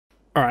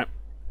Alright,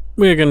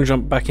 we're going to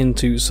jump back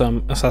into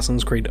some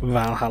Assassin's Creed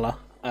Valhalla.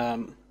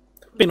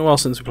 Been a while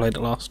since we played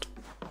it last.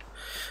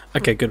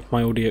 Okay, good,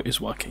 my audio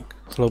is working.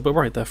 It's a little bit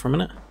worried there for a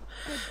minute.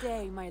 Good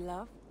day, my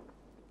love.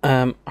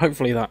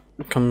 Hopefully that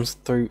comes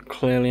through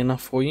clearly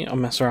enough for you. I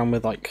mess around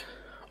with like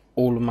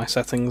all of my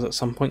settings at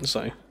some point,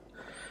 so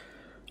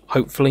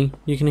hopefully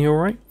you can hear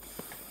alright.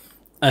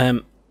 Yeah,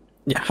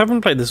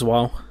 haven't played this a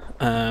while,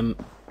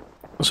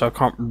 so I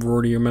can't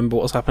really remember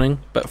what's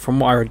happening, but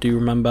from what I do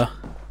remember,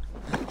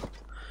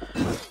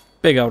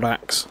 big old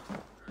axe,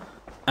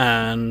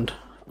 and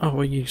oh,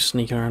 what are you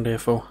sneaking around here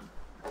for?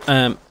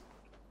 And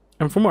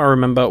from what I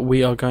remember,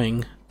 we are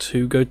going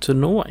to go to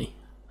Norway.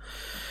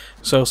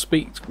 So I'll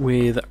speak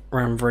with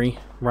Ranvri.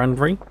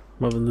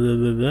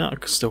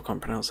 I still can't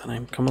pronounce her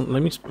name. Come on,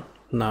 let me.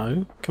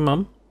 No, come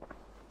on.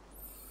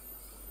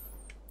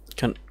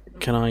 Can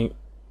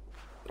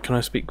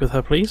I speak with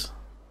her, please?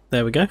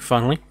 There we go.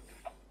 Finally.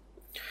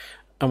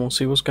 And we'll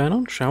see what's going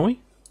on, shall we?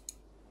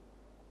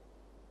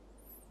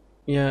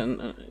 Yeah,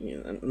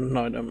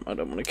 no, I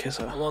don't want to kiss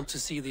her. I want to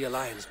see the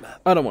Alliance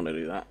map. I don't want to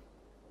do that.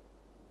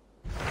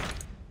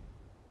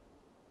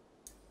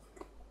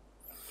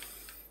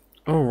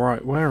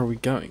 Alright, where are we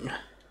going?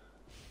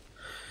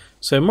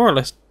 So more or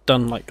less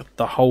done like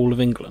the whole of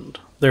England.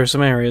 There are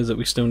some areas that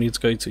we still need to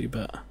go to,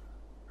 but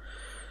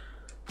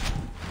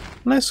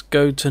let's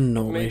go to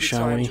Norway,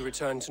 shall we? Maybe time to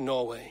return to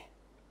Norway.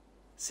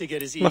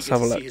 Sigurd is eager Let's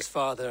have a to look. see his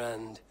father,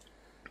 and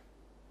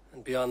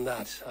beyond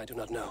that, I do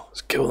not know.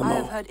 Let's kill them I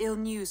all. have heard ill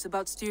news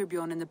about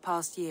Styrbjorn in the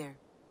past year.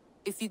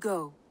 If you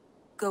go,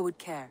 go with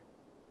care.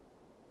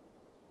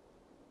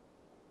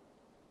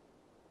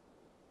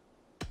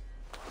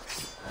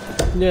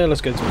 Yeah,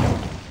 let's go to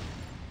it.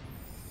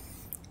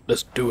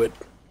 Let's do it.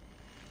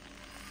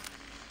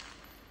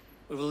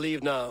 We will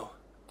leave now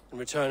and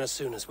return as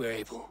soon as we're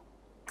able.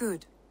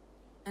 Good.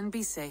 And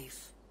be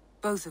safe.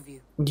 Both of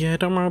you. Yeah,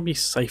 don't worry, I'll be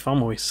safe.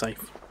 I'm always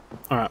safe.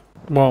 Alright,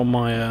 well,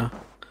 my,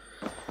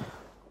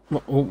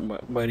 oh,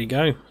 where'd he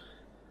go?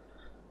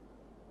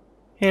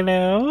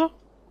 Hello?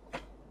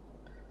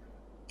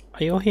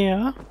 Are you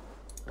here?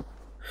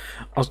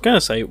 I was going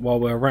to say, while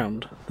we're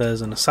around,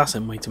 there's an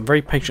assassin waiting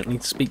very patiently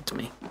to speak to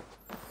me.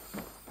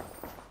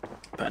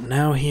 But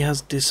now he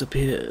has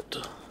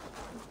disappeared.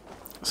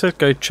 So let's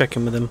go check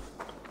in with him.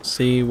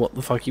 See what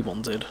the fuck he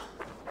wanted.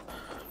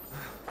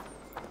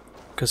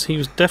 Because he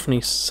was definitely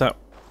sat...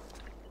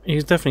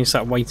 He's definitely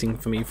sat waiting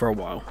for me for a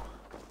while.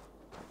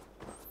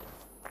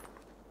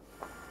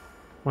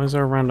 Why is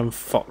there a random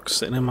fox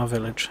sitting in my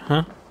village,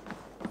 huh?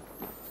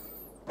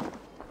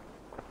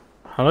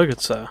 Hello, good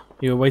sir.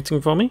 You were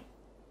waiting for me?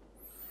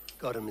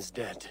 Gotham is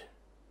dead,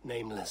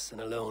 nameless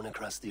and alone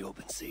across the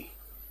open sea.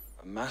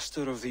 A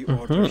master of the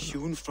order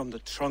hewn from the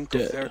trunk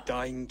of their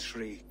dying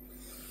tree.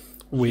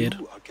 Weird.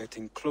 You are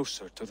getting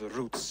closer to the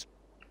roots.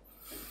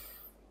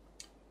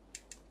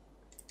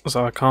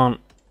 So I can't...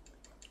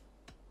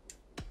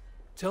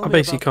 Tell I me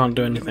basically about can't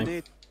do them.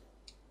 anything.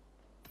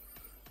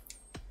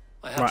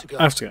 I have Right, to go.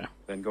 I have to go.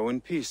 Then go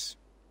in peace.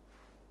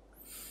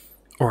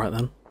 Alright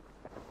then.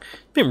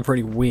 Being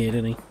pretty weird,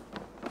 isn't he?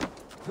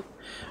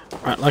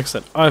 Right, like I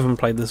said, I haven't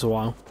played this in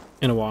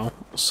a while,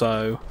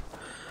 so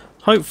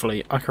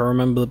hopefully I can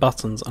remember the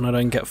buttons and I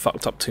don't get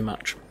fucked up too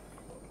much.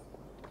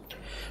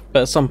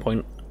 But at some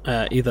point,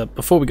 either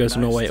before we go to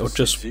Norway or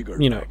just,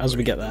 you know, as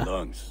we get there,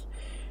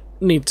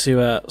 need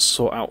to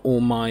sort out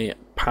all my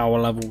power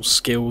levels,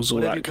 skills, all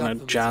What have that you kind got of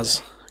for me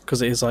jazz,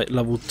 because it is like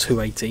level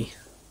 280.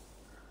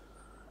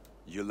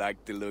 You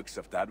like the looks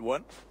of that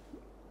one?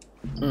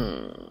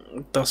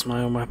 That's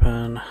my own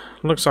weapon.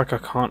 Looks like I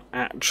can't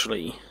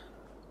actually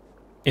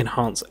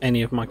enhance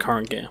any of my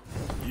current gear.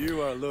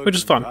 You are looking Which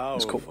is fun.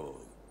 It's cool.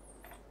 powerful.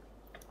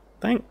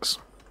 Thanks.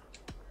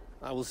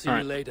 I will see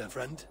Alright. you later,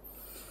 friend.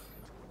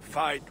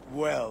 Fight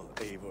well,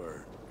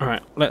 Eivor.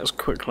 Alright, let's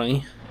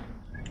quickly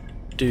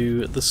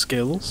do the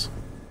skills.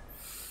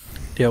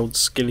 The old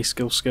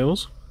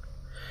skills.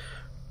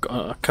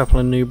 Got a couple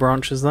of new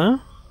branches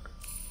there.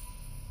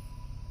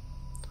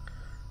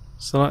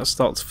 So let's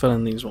start to fill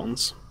in these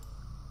ones.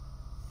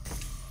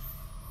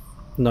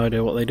 No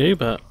idea what they do,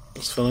 but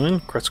let's fill them in.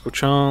 Critical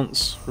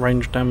chance,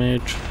 range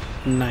damage,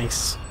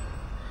 nice.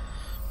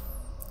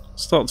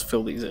 Start to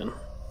fill these in.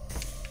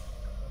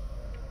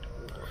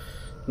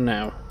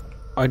 Now,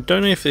 I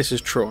don't know if this is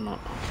true or not,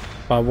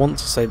 but I want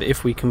to say that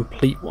if we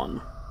complete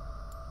one,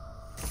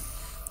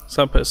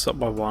 so that puts us up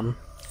by one,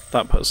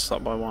 that puts us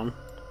up by one,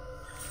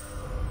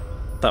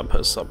 that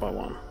puts us up by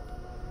one.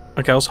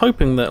 Okay, I was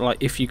hoping that like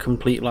if you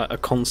complete like a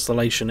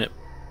constellation it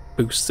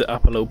boosts it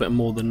up a little bit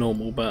more than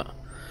normal, but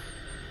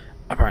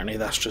apparently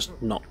that's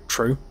just not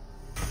true.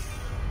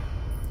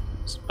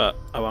 But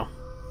oh well.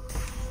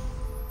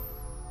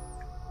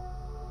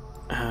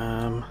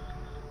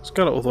 Let's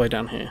go all the way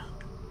down here,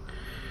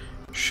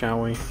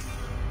 shall we?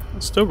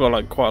 Still got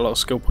like quite a lot of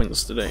skill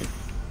points to do,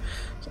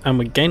 and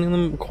we're gaining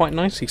them quite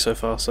nicely so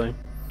far. So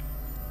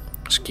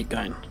let's keep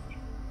going.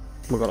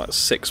 We've got like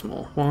 6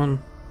 more. 1,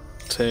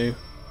 2,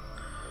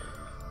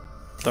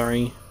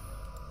 3,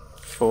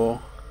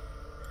 4,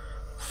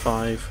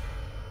 5,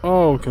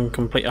 Oh, can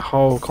complete a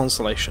whole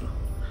constellation.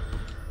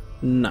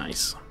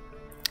 Nice.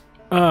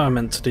 Oh, I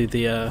meant to do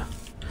the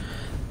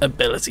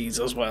abilities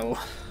as well.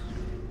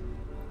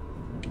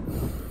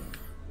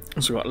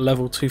 So we've got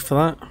level 2 for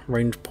that.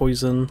 Range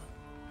poison.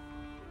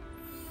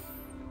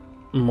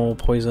 More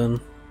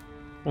poison.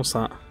 What's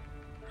that?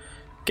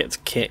 Get to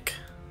kick.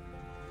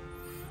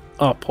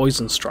 Oh,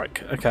 poison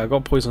strike. Okay, I've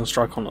got poison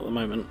strike on at the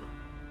moment.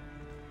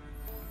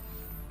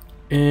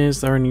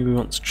 Is there any we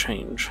want to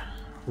change?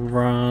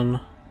 Run.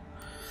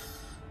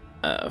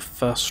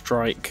 First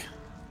strike.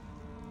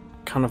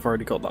 Kind of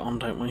already got that on,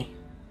 don't we?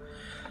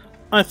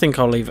 I think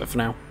I'll leave it for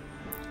now.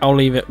 I'll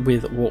leave it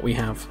with what we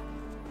have.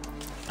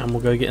 And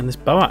we'll go get in this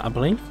boat, I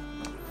believe.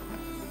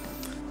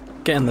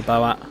 Get in the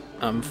boat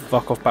and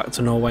fuck off back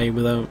to Norway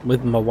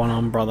with my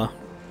one-armed brother.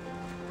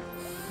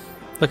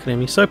 Look at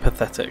him, he's so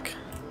pathetic.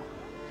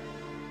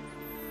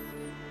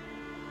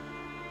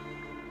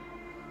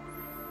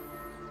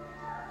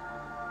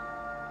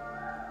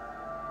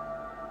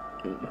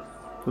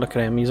 Look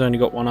at him, he's only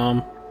got one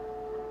arm.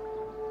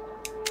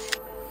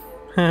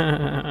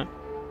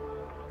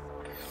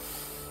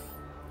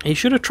 He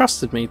should have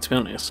trusted me, to be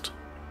honest.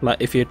 Like,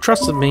 if he had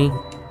trusted me,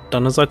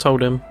 done as I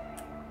told him,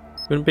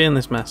 wouldn't be in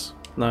this mess.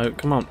 No,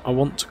 come on, I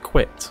want to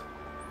quit.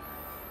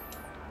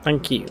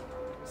 Thank you.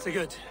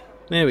 Sigurd.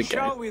 There we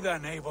Shall go. we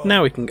then, Eivor?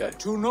 Now we can go.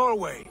 To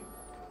Norway,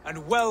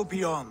 and well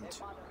beyond.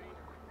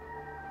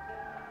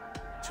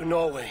 To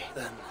Norway,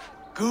 then.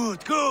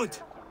 Good, good.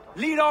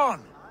 Lead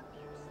on.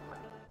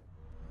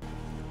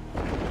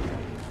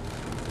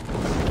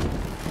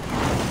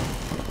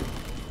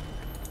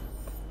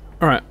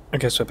 Alright, I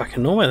guess we're back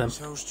in Norway then.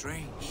 So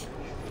strange.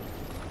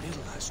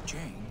 Little has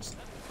changed.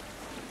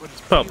 But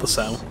it's Put up the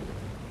sail.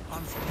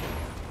 unfamiliar.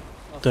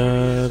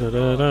 Da, da,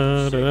 da,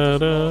 da, da,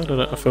 da,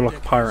 da, da. I feel like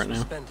a pirate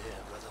now. Spend here,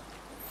 brother.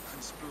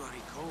 It's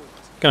bloody cold.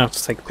 Gonna have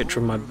to take a picture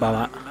of my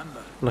boat.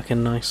 Remember.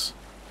 Looking nice.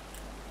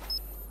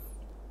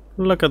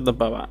 Look at the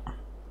boat.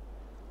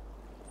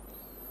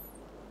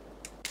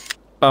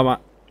 Boat.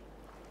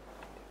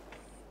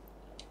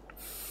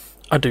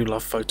 I do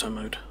love photo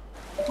mode.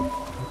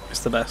 It's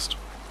the best.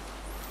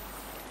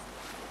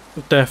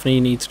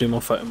 Definitely need to do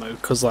more photo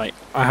mode because, like,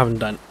 I haven't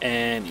done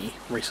any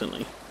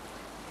recently.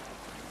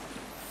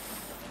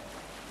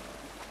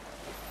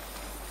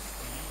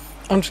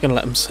 I'm just gonna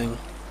let them sing.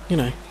 You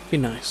know, be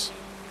nice.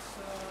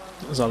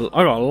 I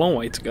got a long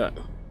way to go.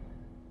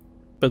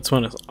 But to be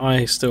honest,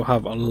 I still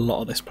have a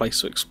lot of this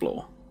place to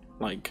explore.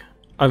 Like,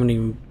 I haven't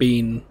even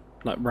been,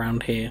 like,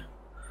 round here.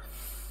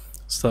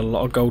 Still a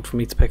lot of gold for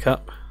me to pick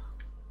up.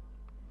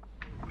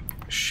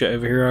 Shit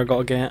over here I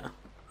gotta get.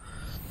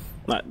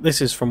 Like,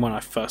 this is from when I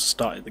first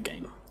started the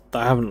game.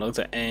 I haven't looked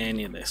at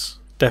any of this.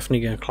 Definitely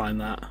gonna climb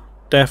that.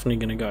 Definitely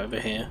gonna go over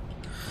here.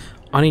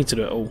 I need to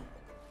do it all.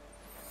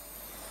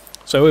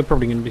 So we're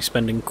probably gonna be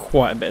spending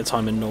quite a bit of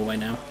time in Norway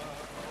now.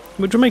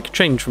 Which will make a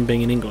change from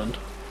being in England.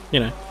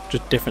 You know,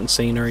 just different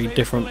scenery,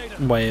 different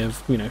way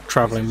of, you know,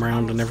 travelling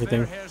around and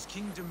everything.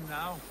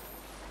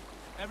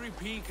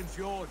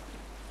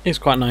 It's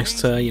quite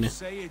nice to, you know,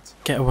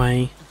 get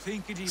away,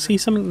 see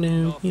something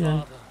new, you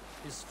know.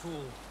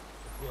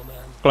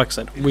 But like I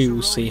said, we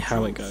will see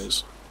how it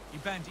goes.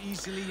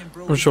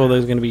 I'm sure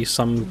there's going to be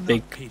some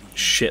big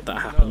shit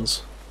that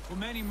happens.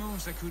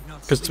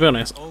 Because to be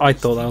honest, I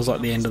thought that was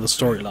like the end of the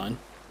storyline.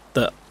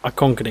 That I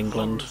conquered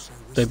England,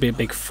 there'd be a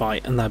big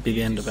fight and that'd be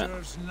the end of it.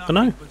 But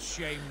no,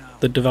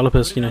 the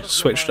developers, you know,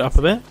 switched it up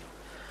a bit,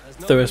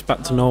 threw us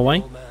back to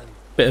Norway.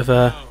 Bit of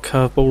a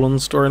curveball on the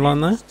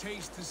storyline there.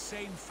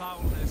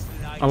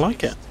 I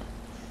like it.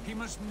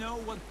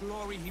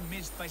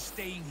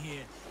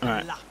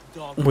 Alright,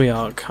 we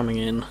are coming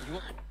in.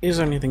 Is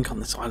there anything on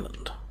this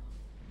island?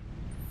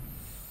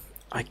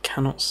 I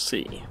cannot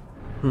see.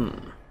 I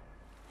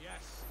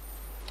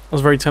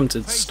was very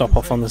tempted to stop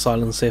off on this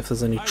island and see if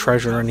there's any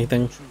treasure or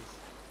anything.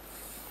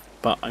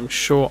 But I'm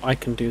sure I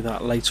can do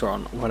that later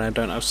on when I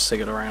don't have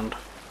Sigurd around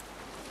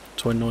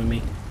to annoy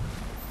me.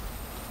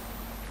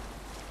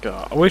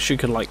 God, I wish you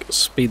could, like,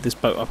 speed this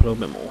boat up a little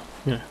bit more.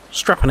 You know,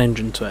 strap an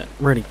engine to it,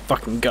 really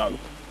fucking go.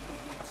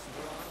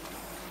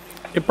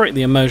 It'd break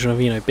the immersion of,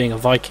 you know, being a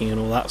Viking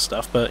and all that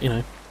stuff, but, you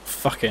know,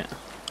 fuck it.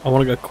 I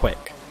want to go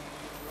quick.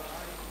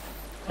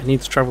 I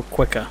need to travel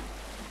quicker.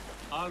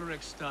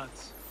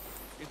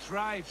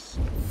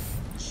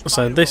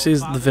 So this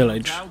is the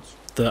village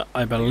that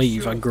I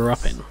believe I grew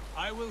up in.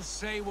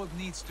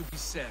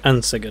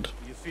 And Sigurd.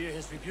 You fear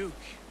his rebuke?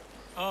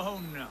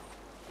 Oh no.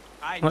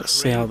 Let's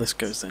see how this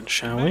goes then,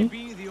 shall we?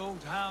 Maybe the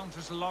old hound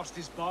has lost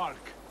his bark.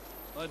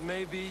 But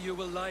maybe you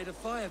will light a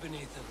fire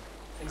beneath him.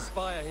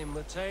 Inspire him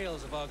with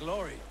tales of our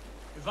glory.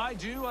 If I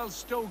do, I'll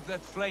stoke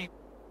that flame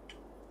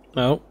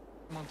No.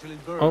 until it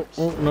Oh, burns.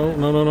 oh, no,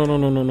 no, no, no, no,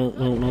 no, no, no,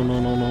 no, no,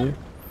 no, no, no.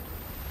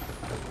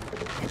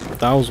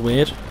 That was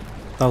weird.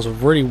 That was a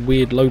really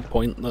weird load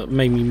point that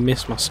made me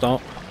miss my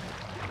start.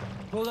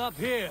 Pull up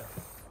here.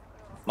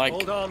 Like,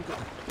 Hold on.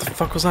 what the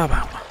fuck was that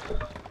about?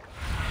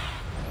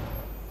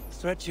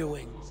 Stretch your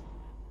wings.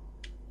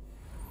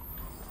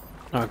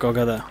 Alright, gotta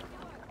go there.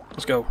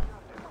 Let's go.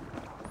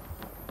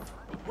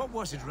 What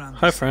was it round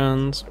Hi, this?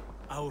 friends.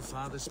 Our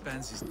father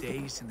spends his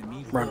days in the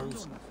meat Run.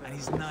 halls and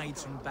his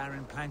nights on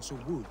barren planks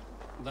of wood.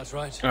 That's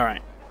right.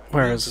 Alright,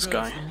 where is this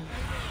guy?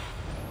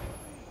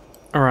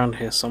 Around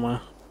here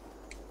somewhere.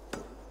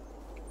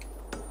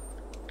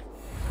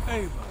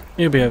 Eivor,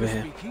 He'll be over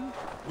here. speaking,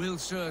 we'll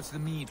search the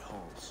mead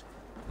halls.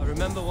 I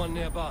remember one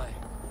nearby.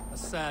 A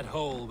sad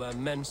hole where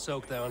men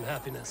soak their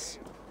unhappiness.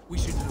 We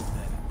should look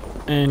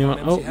there. Anyone?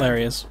 Oh, there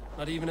he is.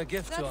 Not even a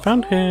gift to offer.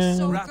 Found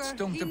him. Rats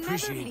don't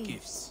appreciate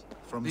gifts.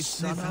 From They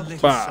sniff and lick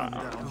Bah.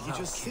 sundown, he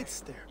just sits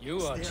there. You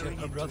are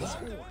chipper, brother.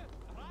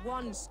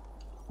 Once.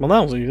 Well,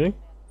 that was easy.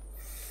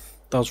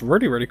 That was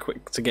really, really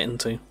quick to get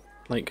into.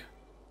 Like,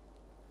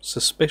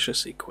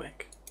 suspiciously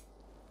quick.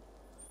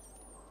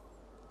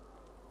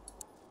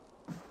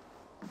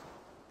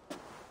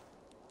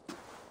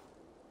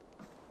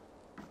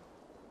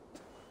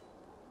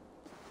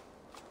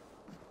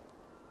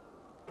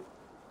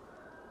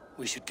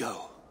 We should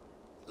go.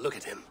 Look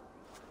at him.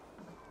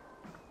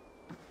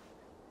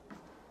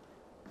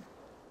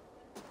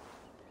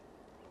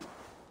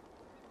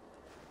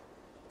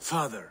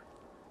 Father.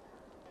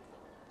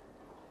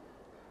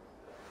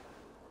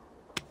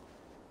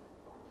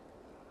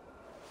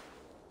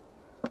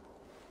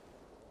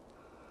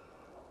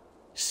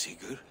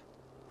 Sigurd?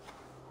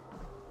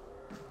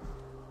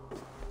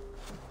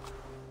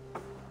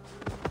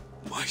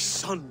 My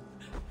son,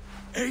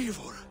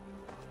 Eivor!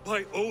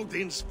 By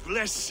Odin's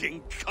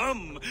blessing,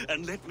 come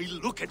and let me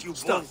look at you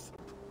Stop. both.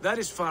 That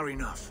is far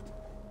enough.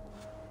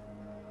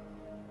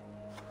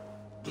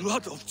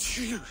 Blood of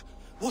Tyr!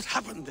 What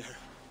happened there?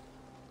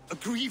 A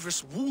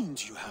grievous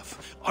wound you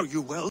have. Are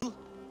you well?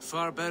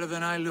 Far better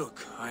than I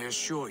look, I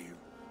assure you.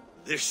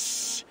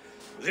 This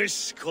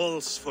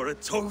calls for a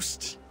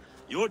toast.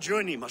 Your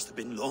journey must have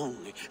been long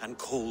and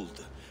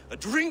cold. A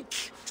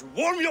drink to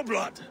warm your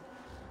blood.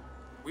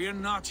 We are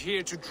not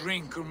here to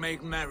drink or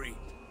make merry.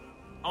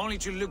 Only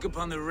to look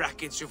upon the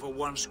wreckage of a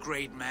once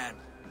great man.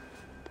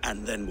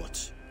 And then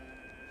what?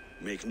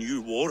 Make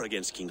new war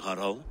against King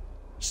Harald?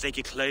 Stake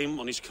a claim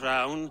on his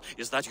crown?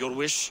 Is that your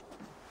wish?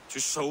 To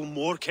sow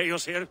more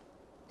chaos here?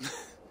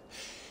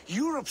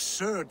 You're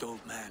absurd,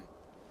 old man.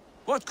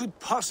 What could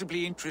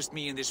possibly interest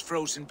me in this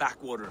frozen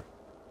backwater?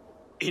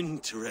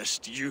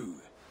 Interest you?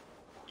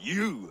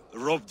 You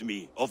robbed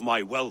me of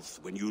my wealth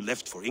when you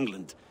left for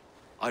England.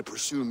 I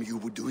presume you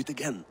would do it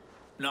again.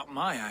 Not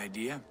my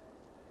idea.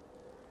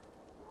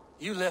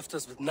 You left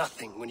us with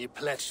nothing when you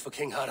pledged for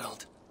King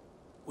Harald.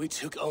 We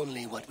took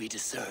only what we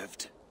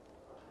deserved.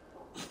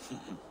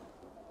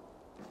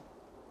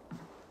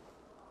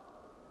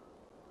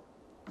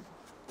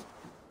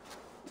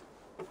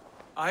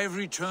 I have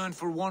returned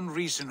for one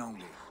reason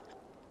only.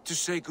 To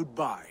say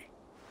goodbye.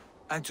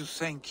 And to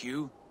thank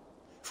you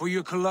for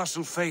your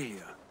colossal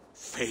failure.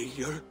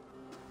 Failure?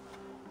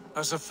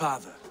 As a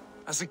father,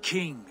 as a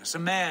king, as a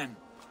man.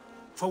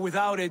 For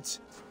without it,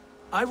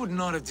 I would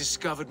not have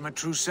discovered my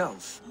true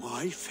self.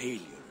 My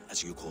failure,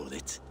 as you call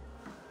it.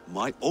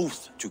 My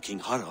oath to King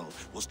Harald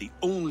was the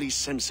only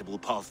sensible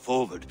path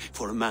forward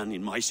for a man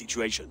in my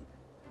situation.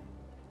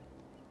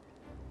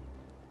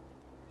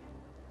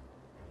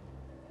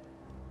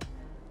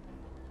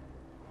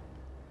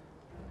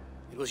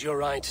 It was your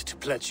right to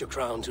pledge your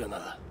crown to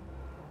another.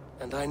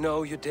 And I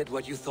know you did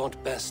what you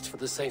thought best for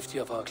the safety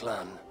of our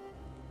clan.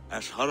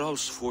 As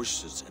Harald's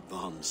forces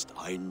advanced,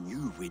 I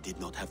knew we did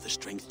not have the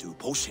strength to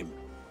oppose him.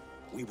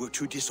 We were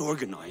too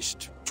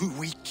disorganized, too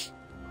weak.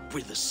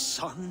 With the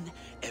son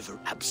ever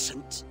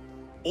absent,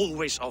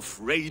 always off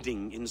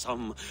raiding in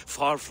some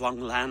far-flung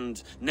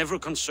land, never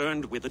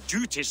concerned with the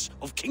duties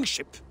of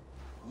kingship.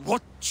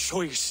 What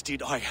choice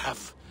did I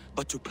have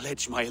but to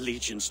pledge my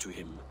allegiance to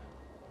him?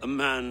 A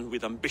man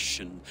with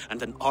ambition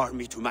and an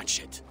army to match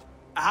it.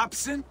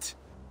 Absent?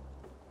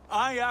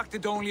 I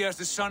acted only as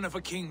the son of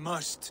a king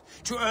must.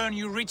 To earn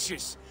you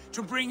riches,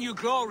 to bring you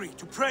glory,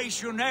 to praise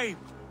your name.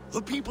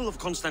 The people of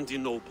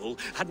Constantinople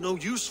had no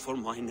use for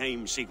my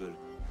name, Sigurd.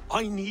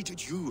 I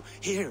needed you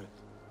here.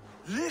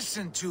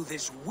 Listen to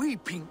this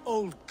weeping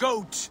old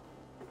goat.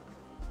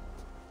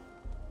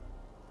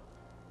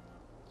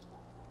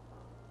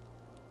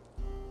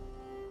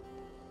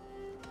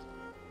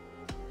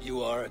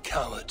 You are a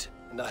coward,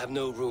 and I have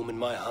no room in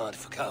my heart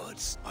for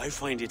cowards. I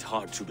find it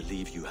hard to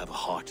believe you have a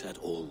heart at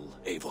all,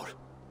 Eivor.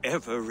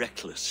 Ever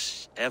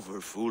reckless,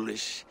 ever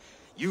foolish.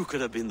 You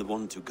could have been the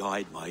one to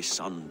guide my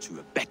son to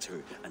a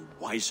better and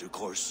wiser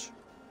course.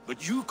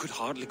 But you could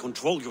hardly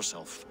control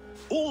yourself.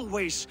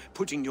 Always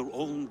putting your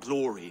own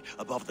glory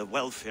above the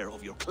welfare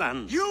of your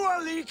clan. You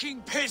are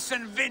leaking piss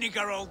and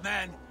vinegar, old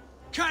man.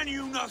 Can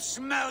you not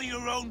smell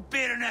your own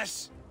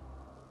bitterness?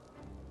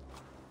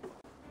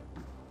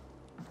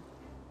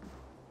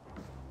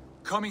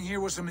 Coming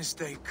here was a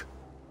mistake.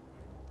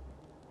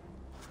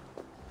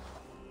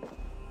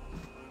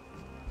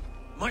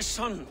 My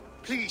son,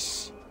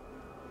 please.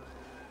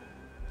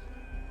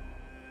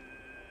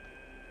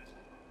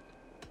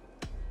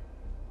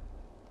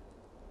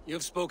 You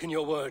have spoken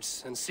your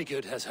words, and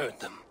Sigurd has heard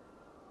them.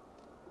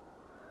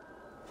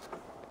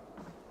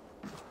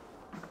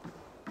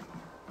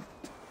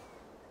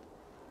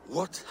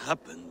 What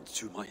happened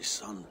to my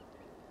son?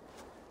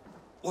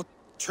 What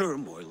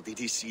turmoil did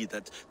he see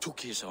that took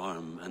his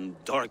arm and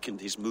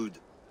darkened his mood?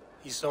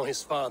 He saw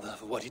his father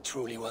for what he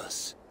truly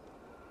was.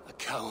 A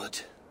coward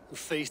who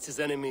faced his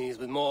enemies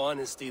with more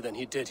honesty than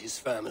he did his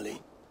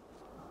family.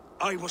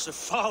 I was a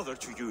father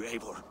to you,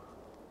 Eivor.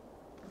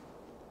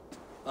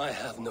 I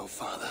have no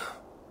father.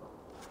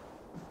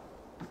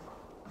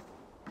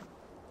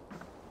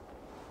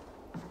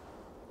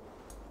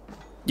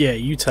 Yeah,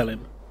 you tell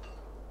him.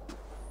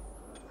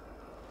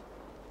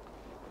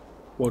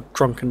 What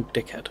drunken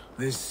dickhead.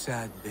 This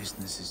sad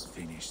business is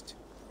finished.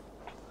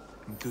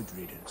 And good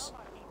riddance.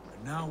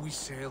 And now we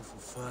sail for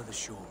further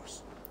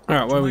shores.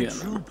 Alright, where are we To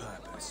my going true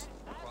purpose.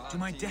 To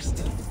my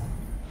destiny.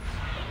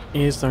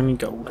 Here's the only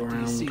gold What do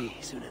you around. see,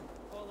 Sunan?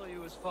 Follow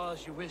you as far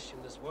as you wish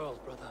in this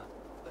world, brother.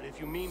 But if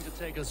you mean to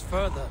take us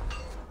further...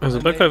 There's a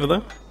book over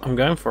there. I'm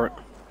going for it.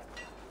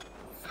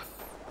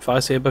 If I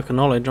see a book of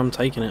knowledge, I'm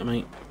taking it,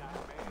 mate.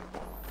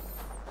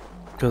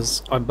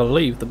 Because I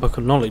believe the book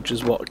of knowledge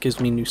is what gives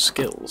me new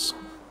skills.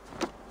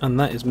 And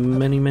that is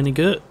many, many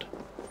good.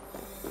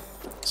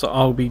 So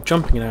I'll be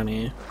jumping down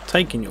here,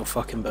 taking your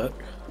fucking book.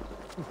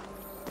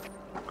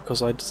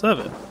 Because I deserve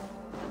it.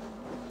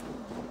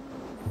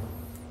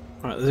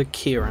 Right, there's a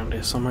key around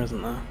here somewhere,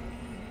 isn't there?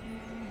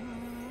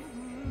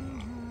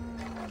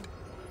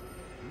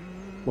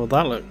 Well,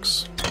 that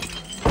looks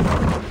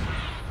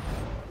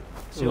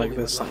like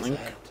there's something.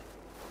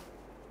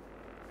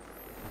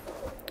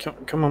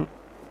 Come on.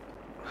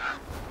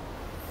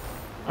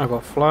 I've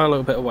got to fly a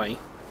little bit away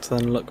to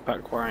then look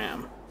back where I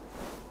am.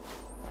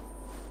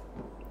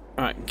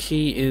 Alright,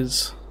 key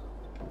is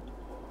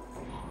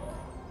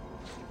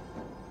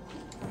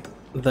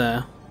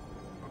there.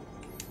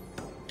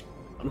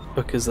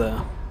 Book is there.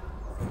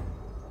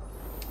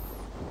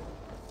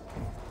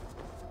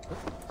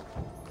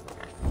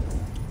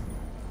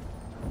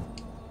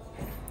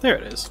 There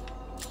it is.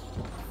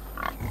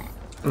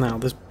 Now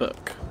this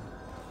book.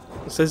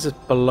 It says it's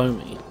below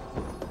me.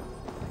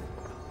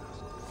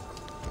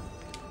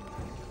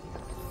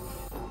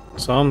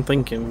 So I'm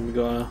thinking we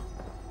got a...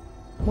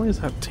 What is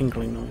that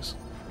tinkling noise?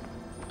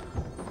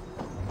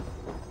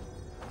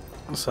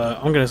 So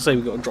I'm going to say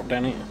we got to drop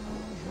down here.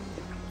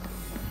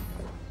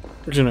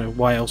 Do you know,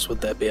 why else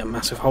would there be a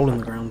massive hole in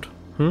the ground?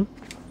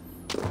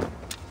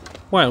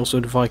 Why else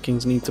would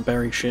Vikings need to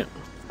bury shit?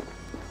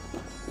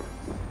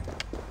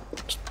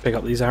 Just pick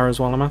up these arrows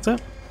while I'm at it.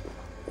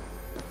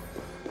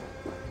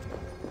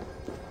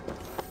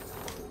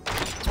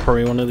 It's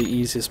probably one of the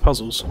easiest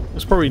puzzles.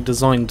 It's probably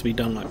designed to be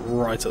done like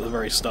right at the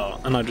very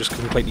start, and I just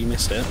completely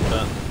missed it,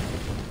 but...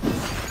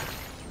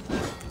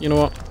 You know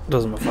what?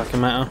 Doesn't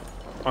fucking matter.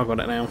 I got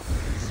it now.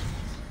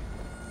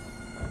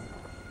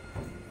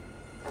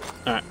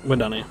 Alright, we're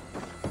done here.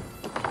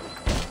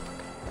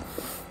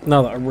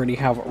 Now that I really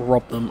have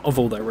robbed them of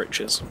all their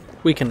riches,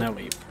 we can now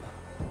leave.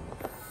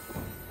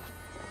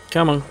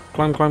 Come on,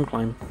 climb, climb,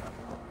 climb.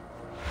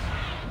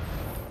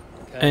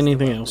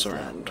 Anything else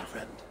around?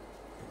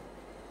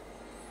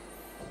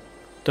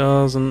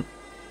 Doesn't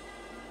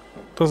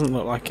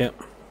look like it.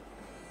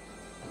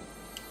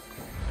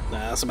 Nah,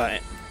 that's about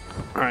it.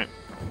 Alright.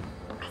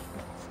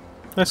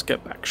 Let's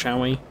get back, shall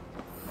we?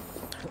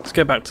 Let's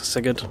get back to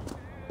Sigurd.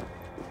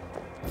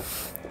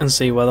 And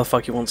see where the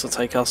fuck he wants to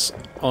take us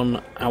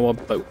on our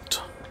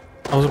boat.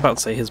 I was about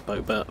to say his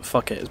boat, but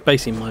fuck it, it's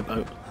basically my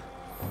boat.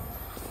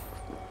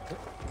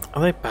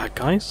 Are they bad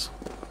guys?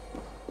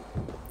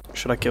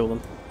 Should I kill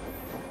them?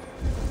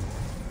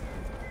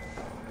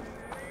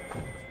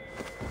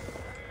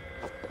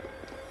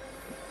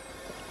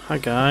 Hi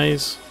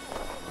guys.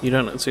 You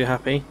don't look too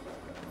happy.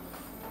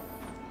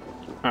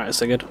 Alright,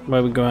 Sigurd,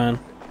 where are we going?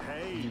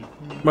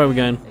 Where are we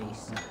going?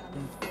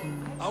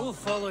 I will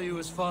follow you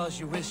as far as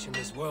you wish in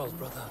this world,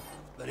 brother.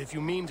 But if you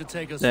mean to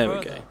take us There we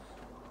further, go.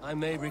 I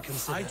may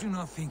reconsider. I do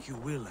not think you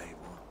will,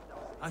 Eivor.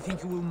 I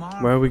think you will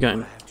marvel Where are we at what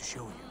going? I have to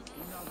show you.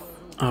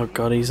 Oh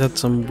god, he's had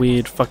some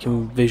weird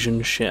fucking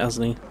vision shit,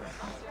 hasn't he?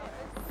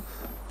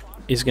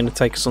 He's gonna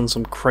take us on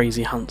some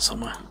crazy hunt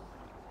somewhere.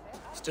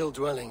 Still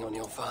dwelling on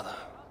your father.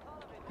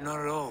 Not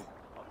at all.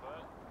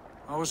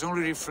 I was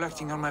only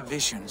reflecting on my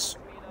visions,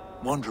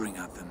 wondering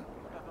at them,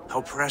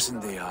 how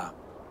present they are,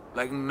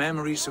 like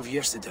memories of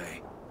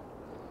yesterday.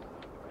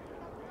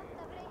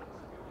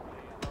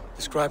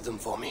 Describe them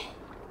for me,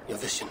 your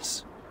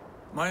visions.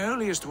 My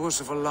earliest was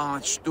of a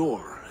large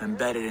door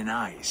embedded in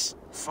ice,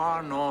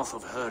 far north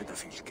of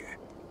Herdafylke.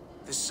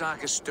 The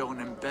saga stone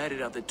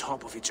embedded at the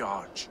top of its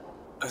arch.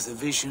 As the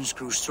visions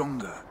grew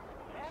stronger,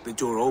 the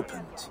door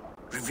opened,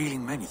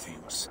 revealing many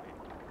things.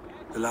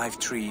 The life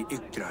tree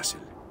Yggdrasil,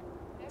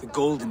 the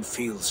golden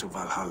fields of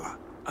Valhalla,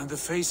 and the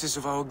faces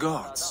of our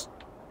gods,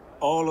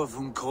 all of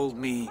whom called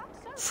me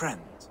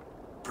friend,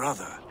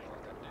 brother,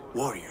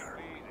 warrior.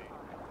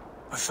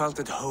 I felt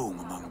at home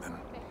among them,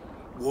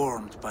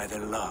 warmed by their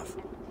love.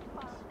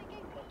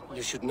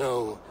 You should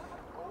know,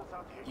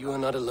 you are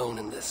not alone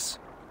in this.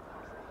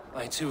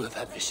 I too have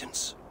had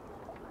visions.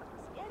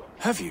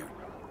 Have you?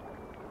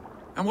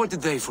 And what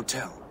did they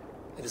foretell?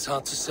 It is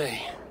hard to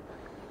say.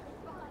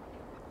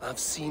 I've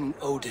seen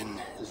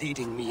Odin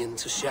leading me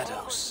into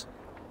shadows.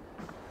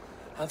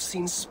 I've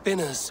seen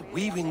spinners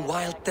weaving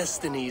wild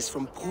destinies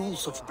from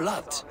pools of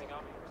blood.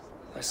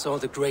 I saw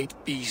the great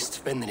beast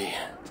Fenrir,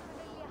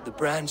 the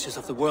branches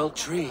of the world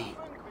tree,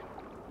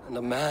 and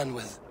a man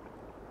with...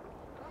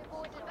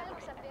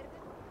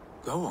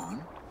 Go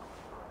on.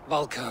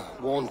 Valka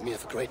warned me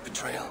of a great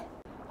betrayal.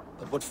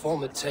 But what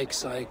form it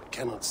takes, I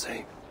cannot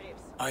say.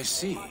 I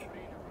see.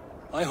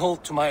 I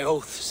hold to my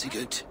oath,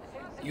 Sigurd.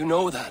 You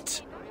know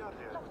that.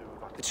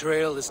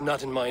 Betrayal is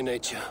not in my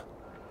nature.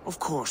 Of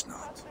course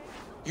not.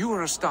 You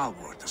are a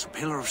stalwart as a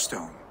pillar of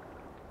stone.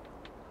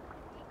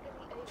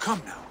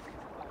 Come now.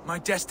 My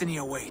destiny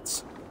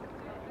awaits.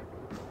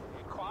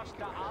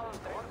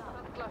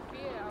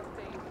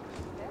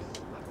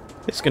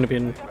 It's going to be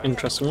an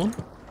interesting one.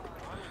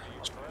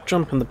 Let's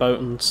jump in the boat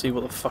and see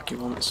what the fuck he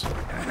wants.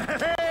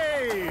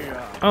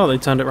 Oh, they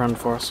turned it around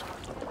for us.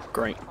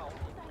 Great.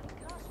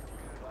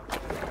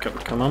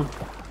 Come on.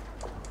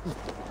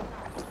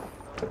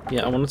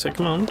 Yeah, I want to take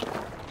command.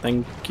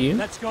 Thank you.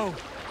 Let's go.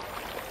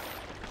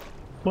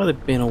 What are they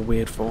being all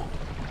weird for?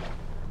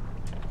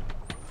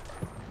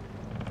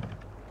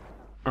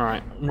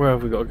 Alright, where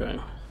have we got to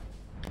go?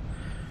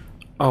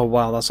 Oh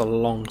wow, that's a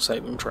long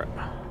sailing trip.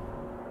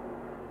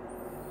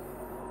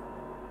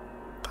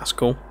 That's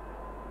cool.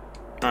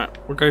 Alright,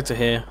 we'll go to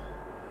here.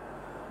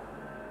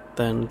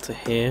 Then to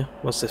here.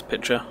 What's this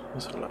picture?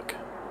 Let's have a look.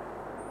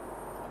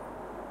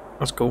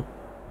 That's cool.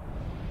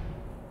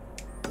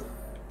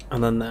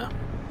 And then there.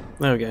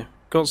 There we go.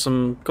 Got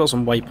some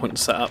waypoints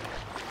set up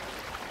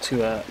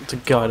to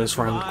guide us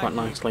around quite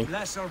nicely.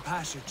 Bless our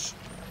passage.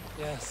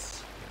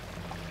 Yes.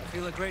 I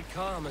feel a great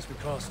calm as we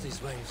cross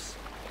these waves.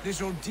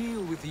 This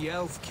ordeal with the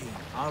Elf King,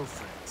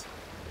 Alfred.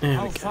 There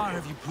How we go. far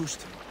have you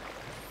pushed him?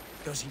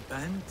 Does he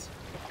bend?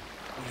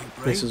 Will he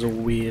break? This is all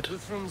weird.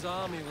 Guthrum's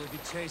army will be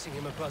chasing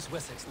him across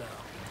Wessex now.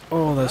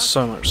 Oh, there's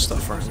so much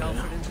stuff around Push here.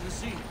 Alfred into the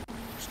sea.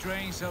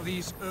 Strange how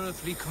these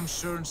earthly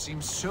concerns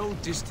seem so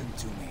distant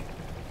to me.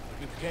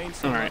 We've gained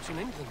so Alright. much in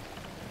England.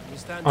 We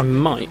stand I to gain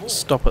might more.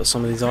 stop at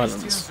some of these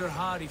islands Christians are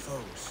hardy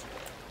foes.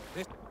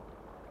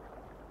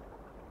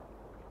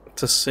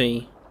 to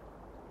see.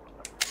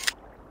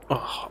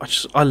 Oh,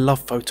 I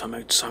love photo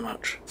mode so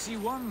much. See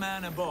one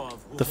man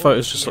above who The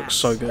photos holds just the look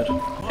so axe. good.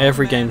 One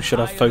Every man game should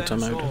have higher photo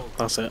than mode. Saul.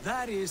 That's it.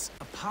 That is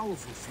a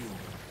powerful feeling.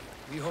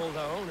 We hold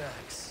our own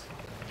axe.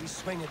 We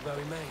swing it where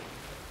we may.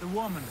 The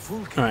woman,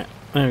 Vulcan. Alright,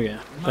 there we go. In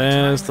my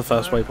There's time the with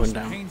first her, waypoint as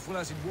down. Painful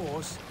as it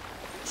was,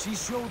 she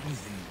showed me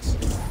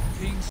things.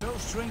 Things so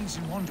strange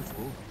and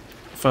wonderful.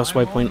 First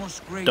I'm waypoint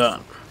almost grateful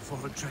done. for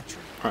her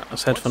treachery. Alright,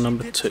 let's head for What she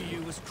number did 2. to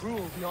you was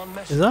cruel beyond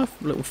measure. Is that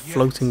a little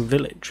floating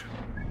village?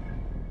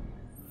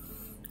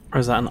 Or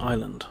is that an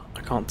island?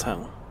 I can't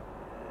tell.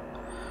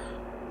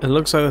 It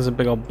looks like there's a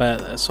big old bear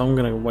there, so I'm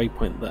going to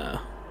waypoint there.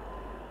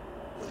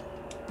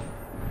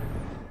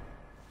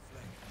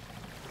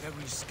 With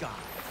every scar,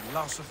 the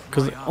loss of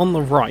Because my on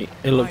the right,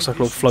 it looks my like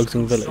a little visions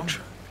floating grew village.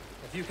 stronger.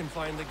 If you can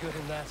find the good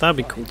in that, That'd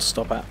be fine. cool to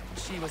stop at.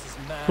 She was as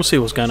mad We'll see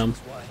as what's going on. the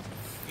ocean's wide.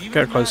 Even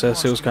Get the closer, man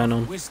see what's was going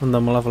enough on, wisdom. and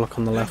then we'll have a look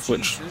on the That left,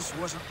 which Jesus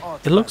was an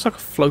it looks like a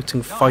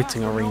floating The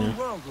fighting half of the known arena.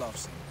 world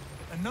loves him,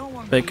 and no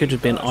one But it could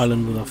just be an believed us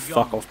island who with a were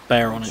fuck young off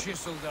bear who on it.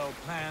 chiseled our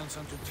plans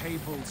onto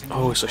tables in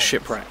Oh, it's a halls.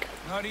 shipwreck.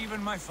 Not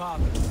even my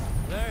father.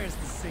 There's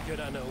the Sigurd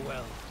I know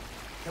well.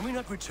 Can we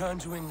not return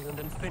to England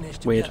and finish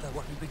Weird. together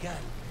what we began?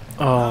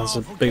 Oh, there's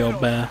a Now, big forget old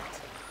all bear. that.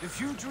 The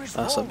future is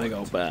That's a big forward.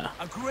 old bear.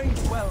 A great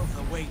wealth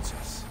awaits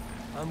us.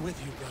 I'm with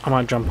you, brother. I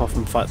might jump off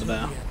and fight the To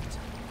bear. end.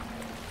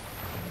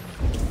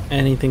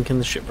 Anything in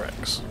the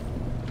shipwrecks.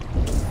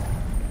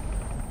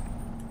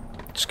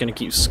 Just gonna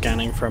keep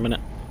scanning for a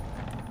minute.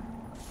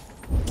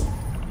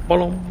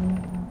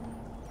 Bolong.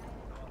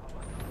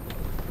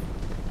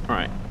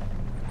 Alright.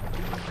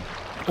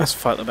 Let's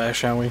fight the bear,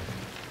 shall we?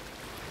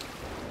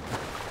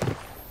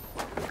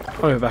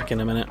 I'll be back in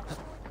a minute.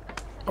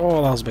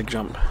 Oh, that was a big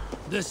jump.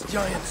 This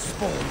giant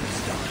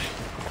spawns die.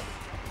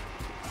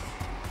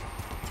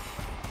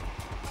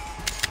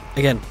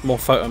 Again, more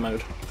photo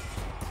mode.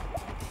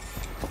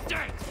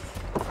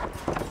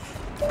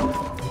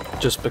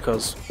 Just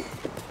because.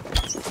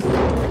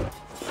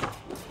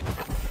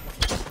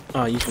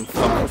 Ah, you can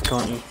fuck off,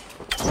 can't you?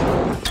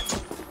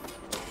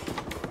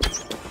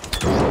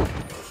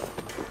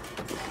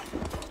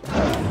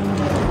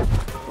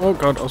 Oh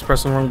god, I was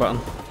pressing the wrong button.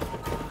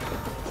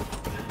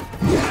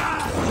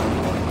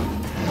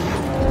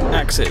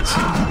 Axes.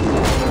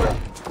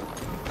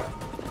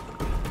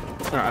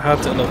 Alright, I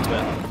helped it a little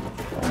bit.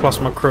 Plus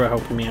my crew are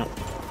helping me out.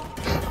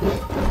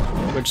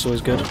 Which is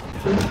always good.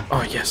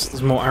 Oh yes,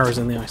 there's more arrows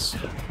in the ice.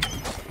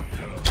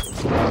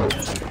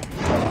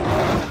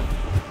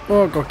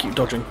 Oh, gotta keep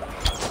dodging.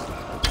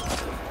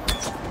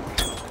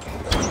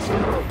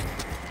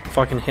 If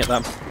I can hit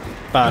that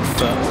bad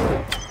foot.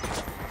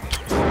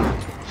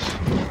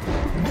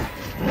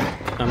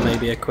 And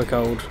maybe a quick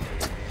old...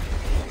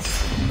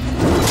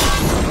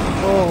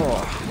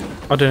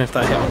 Oh! I don't know if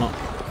that hit or not.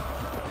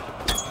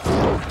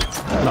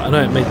 No, I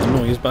know it made the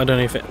noise, but I don't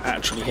know if it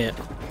actually hit.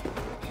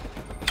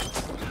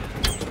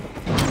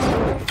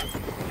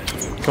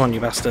 Come on, you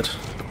bastard.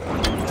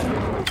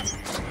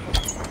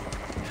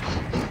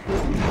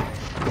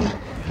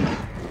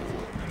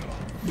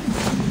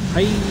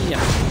 Hey!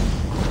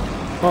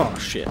 Oh,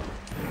 shit.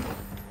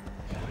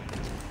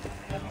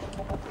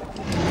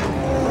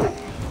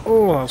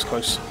 Oh, that was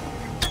close.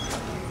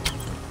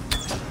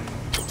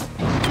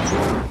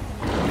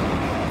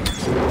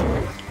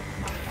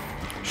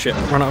 Shit,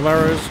 run out of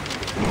arrows.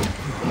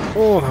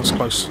 Oh, that was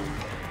close.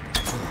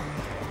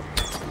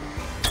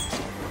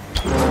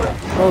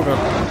 Oh god.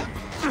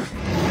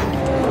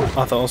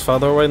 I thought I was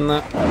farther away than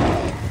that.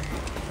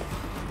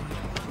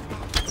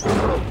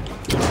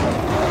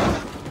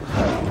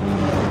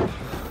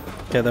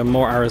 Okay, there are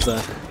more arrows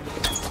there.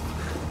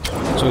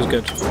 So it's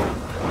good.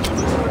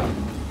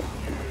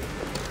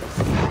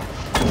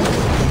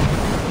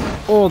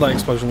 Oh, that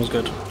explosion was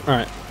good.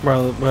 Alright,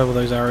 where were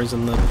those arrows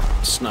in the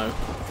snow?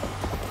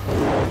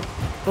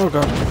 Oh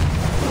god.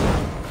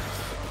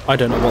 I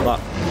don't know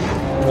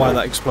why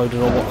that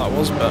exploded or what that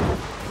was, but...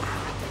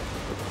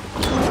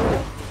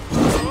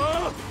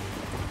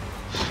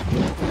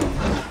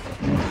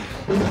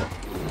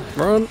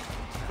 Run!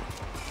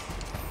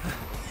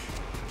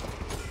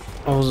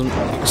 I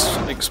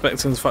wasn't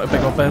expecting to fight a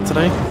big old bear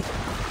today.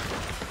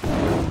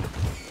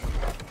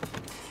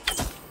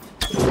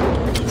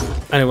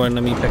 Anyway,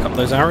 let me pick up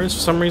those arrows for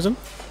some reason.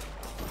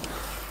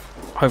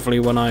 Hopefully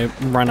when I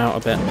run out a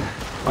bit,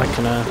 I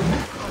can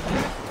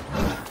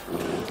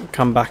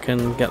come back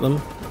and get them.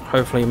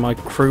 Hopefully my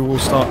crew will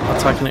start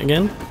attacking it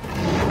again.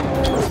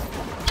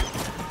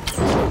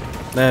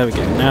 There we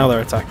go, now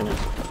they're attacking it.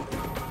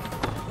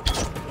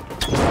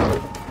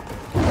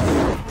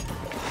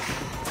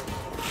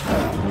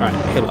 Alright,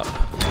 heal up.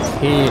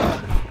 Heal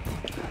up.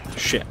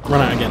 Shit,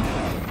 run out again.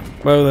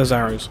 Where are those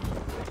arrows?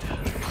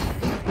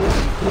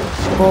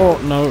 Oh,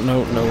 no,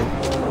 no, no.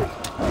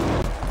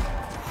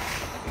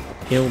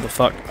 Heal the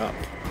fuck up.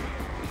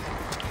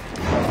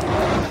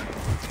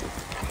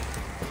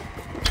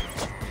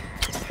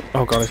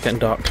 Oh god, it's getting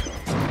dark.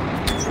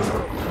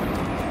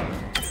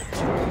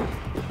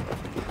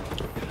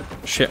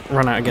 Shit,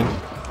 run out again.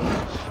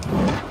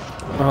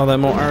 Oh, there are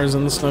more arrows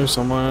in the snow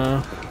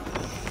somewhere.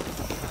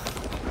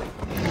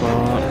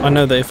 I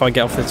know that if I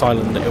get off this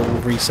island, it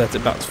will reset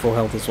it back to full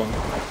health as well.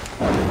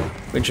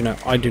 Which, you know,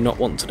 I do not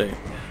want to do.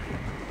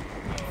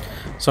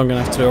 So I'm going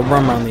to have to do a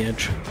run around the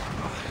edge.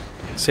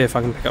 See if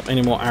I can pick up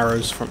any more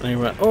arrows from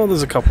anywhere. Oh,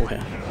 there's a couple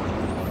here.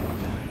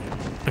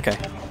 Okay.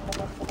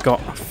 Got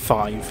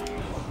 5.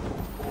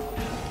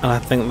 And I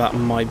think that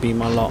might be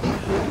my lot.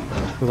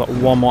 We've got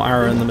one more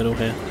arrow in the middle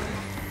here.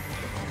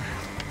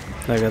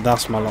 There we go,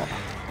 that's my lot.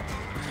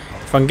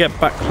 If I can get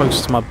back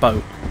close to my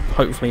boat,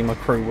 hopefully my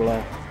crew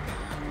will,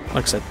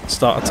 like I said,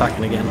 start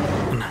attacking again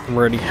and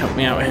really help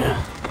me out here.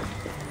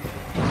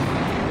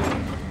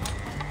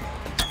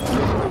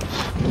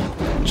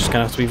 Just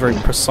gonna have to be very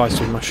precise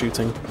with my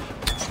shooting.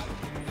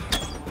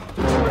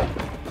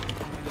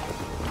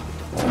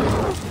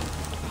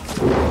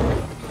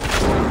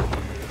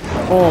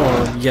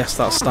 Oh, yes,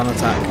 that stun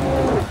attack.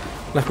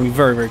 Left me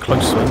very, very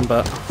close to him,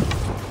 but...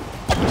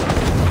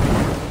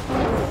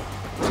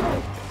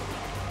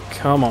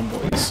 Come on,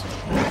 boys.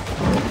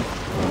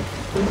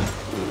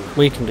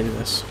 We can do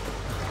this.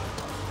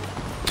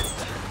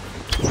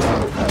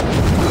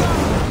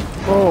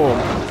 Oh,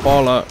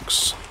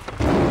 bollocks.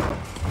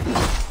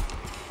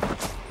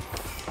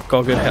 Got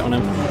a good hit on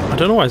him. I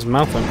don't know why his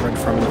mouth went red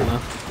from it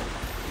there.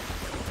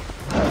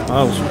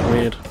 That was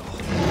weird.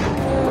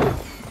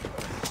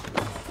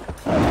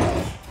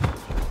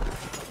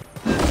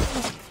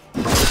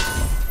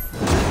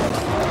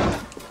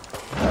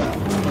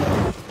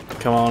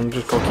 Come on,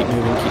 just gotta keep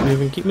moving, keep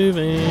moving, keep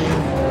moving.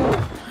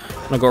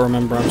 And I gotta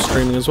remember I'm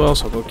streaming as well,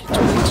 so I've got to keep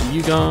talking to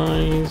you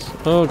guys.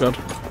 Oh god.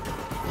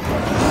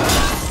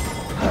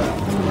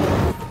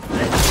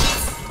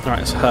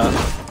 Alright, it's hurt.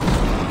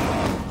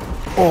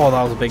 Oh,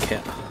 that was a big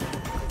hit.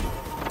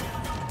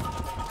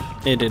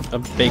 It did a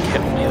big hit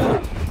on me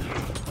there.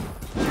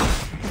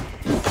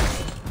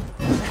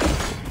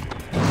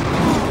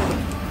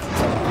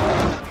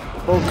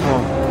 Oh, come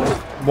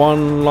on.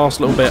 One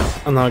last little bit,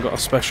 and then I got a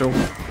special.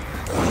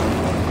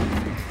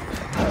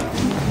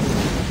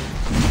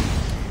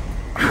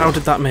 How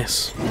did that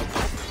miss?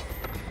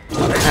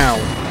 How?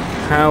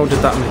 How did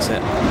that miss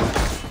it?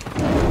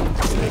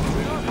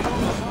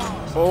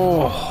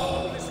 Oh.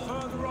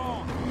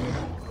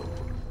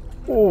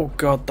 Oh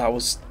god, that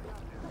was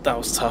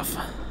tough.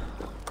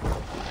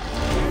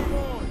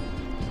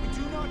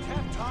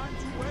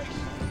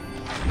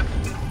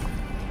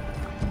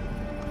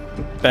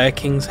 Bear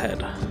King's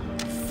head.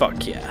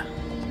 Fuck yeah.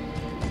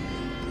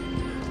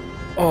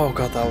 Oh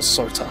god, that was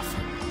so tough.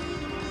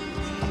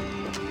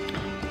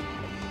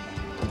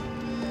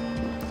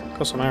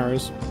 Got some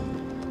arrows.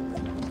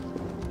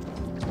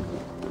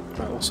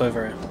 Right, what's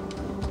over here?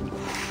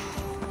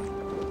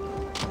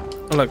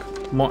 Oh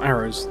look, more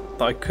arrows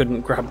that I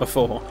couldn't grab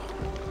before.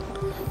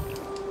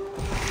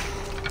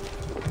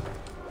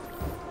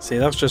 See,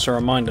 that's just a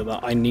reminder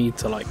that I need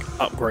to like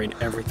upgrade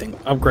everything.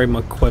 Upgrade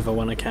my quiver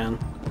when I can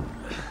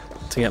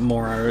to get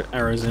more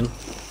arrows in.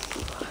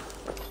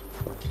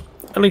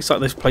 At least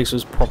like this place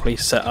was properly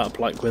set up,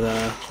 like with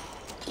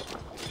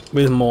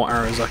more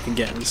arrows I could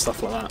get and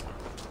stuff like that.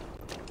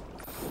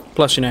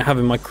 Plus, you know,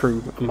 having my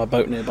crew and my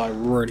boat nearby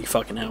really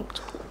fucking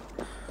helped.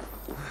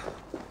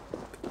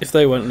 If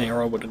they weren't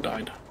near, I would have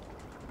died.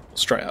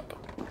 Straight up.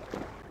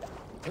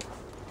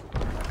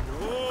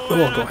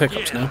 Oh, I've got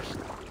hiccups now.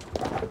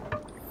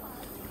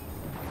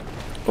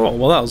 Oh,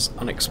 well that was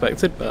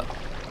unexpected, but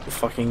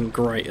fucking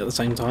great at the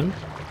same time.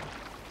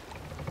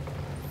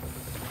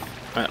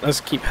 Right,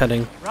 let's keep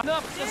heading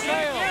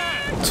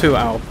to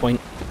our point.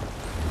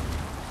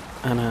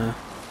 And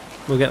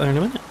we'll get there in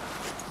a minute.